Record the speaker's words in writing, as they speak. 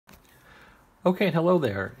Okay, hello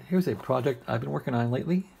there. Here's a project I've been working on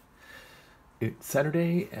lately. It's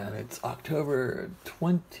Saturday and it's October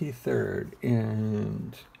 23rd,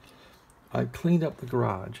 and I cleaned up the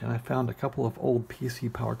garage and I found a couple of old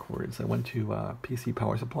PC power cords. I went to PC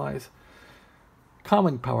Power Supplies,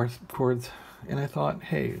 common power cords, and I thought,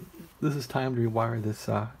 hey, this is time to rewire this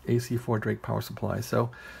AC-4 Drake power supply.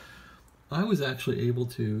 So I was actually able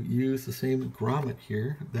to use the same grommet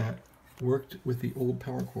here that worked with the old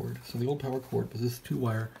power cord. So the old power cord was this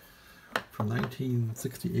 2-wire from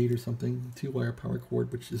 1968 or something, 2-wire power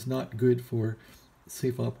cord, which is not good for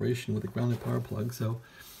safe operation with a grounded power plug. So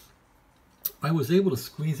I was able to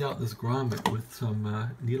squeeze out this grommet with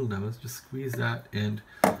some needle nose, just squeeze that and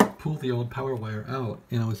pull the old power wire out.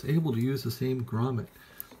 And I was able to use the same grommet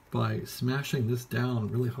by smashing this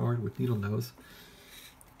down really hard with needle nose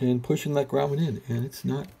and pushing that grommet in, and it's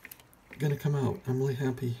not gonna come out. I'm really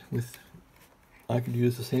happy with I could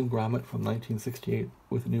use the same grommet from 1968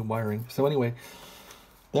 with new wiring. So anyway,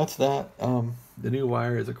 that's that. The new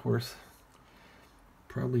wire is, of course,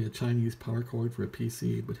 probably a Chinese power cord for a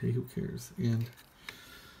PC, but hey, who cares? And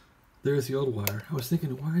there's the old wire. I was thinking,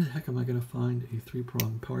 where the heck am I going to find a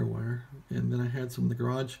 3-prong power wire? And then I had some in the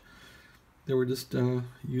garage. They were just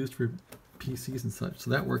used for PCs and such, so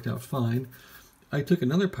that worked out fine. I took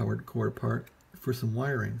another power cord apart for some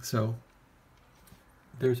wiring, so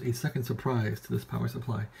there's a second surprise to this power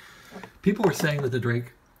supply. People were saying that the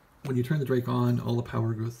Drake, when you turn the Drake on, all the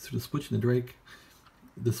power goes through the switch in the Drake.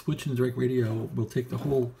 The switch in the Drake radio will take the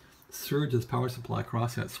whole surge of this power supply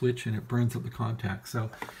across that switch, and it burns up the contact.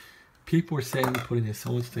 So people were saying put in a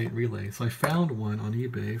solid state relay. So I found one on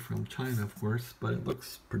eBay from China, of course, but it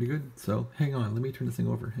looks pretty good. So hang on, let me turn this thing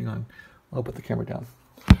over. Hang on, I'll put the camera down.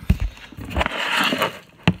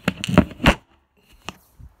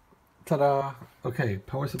 Ta-da! Okay,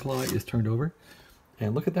 power supply is turned over,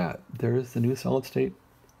 and look at that. There's the new solid state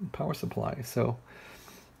power supply. So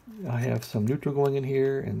I have some neutral going in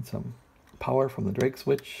here and some power from the Drake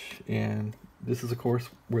switch, and this is, of course,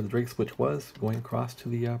 where the Drake switch was, going across to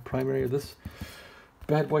the primary of this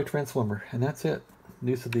bad boy transformer, and that's it.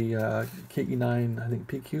 These are the KE9, I think,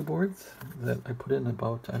 PQ boards that I put in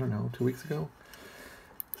about, I don't know, 2 weeks ago.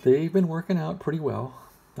 They've been working out pretty well.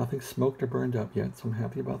 Nothing smoked or burned up yet, so I'm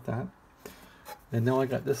happy about that. And now I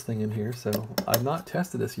got this thing in here, so I've not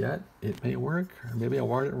tested this yet. It may work, or maybe I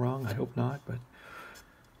wired it wrong. I hope not, but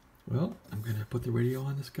well, I'm going to put the radio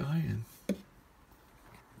on this guy and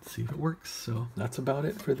see if it works. So that's about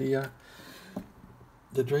it for the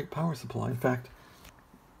Drake power supply. In fact,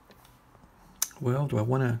 well, do I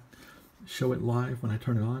want to show it live when I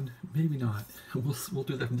turn it on? Maybe not. We'll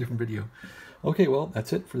do that in a different video. Okay, well,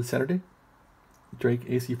 that's it for the Saturday. Drake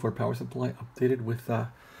AC-4 power supply updated with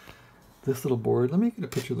this little board. Let me get a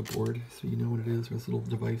picture of the board so you know what it is, or this little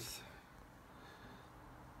device.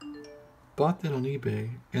 Bought that on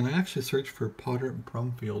eBay, and I actually searched for Potter and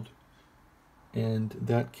Brumfield, and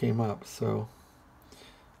that came up. So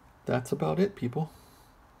that's about it, people.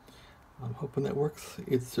 I'm hoping that works.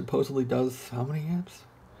 It supposedly does how many amps?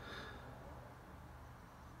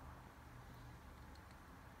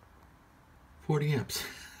 40 amps.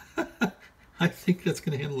 I think that's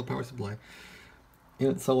going to handle the power supply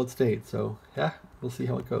in its solid state. So yeah, we'll see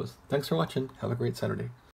how it goes. Thanks for watching. Have a great Saturday.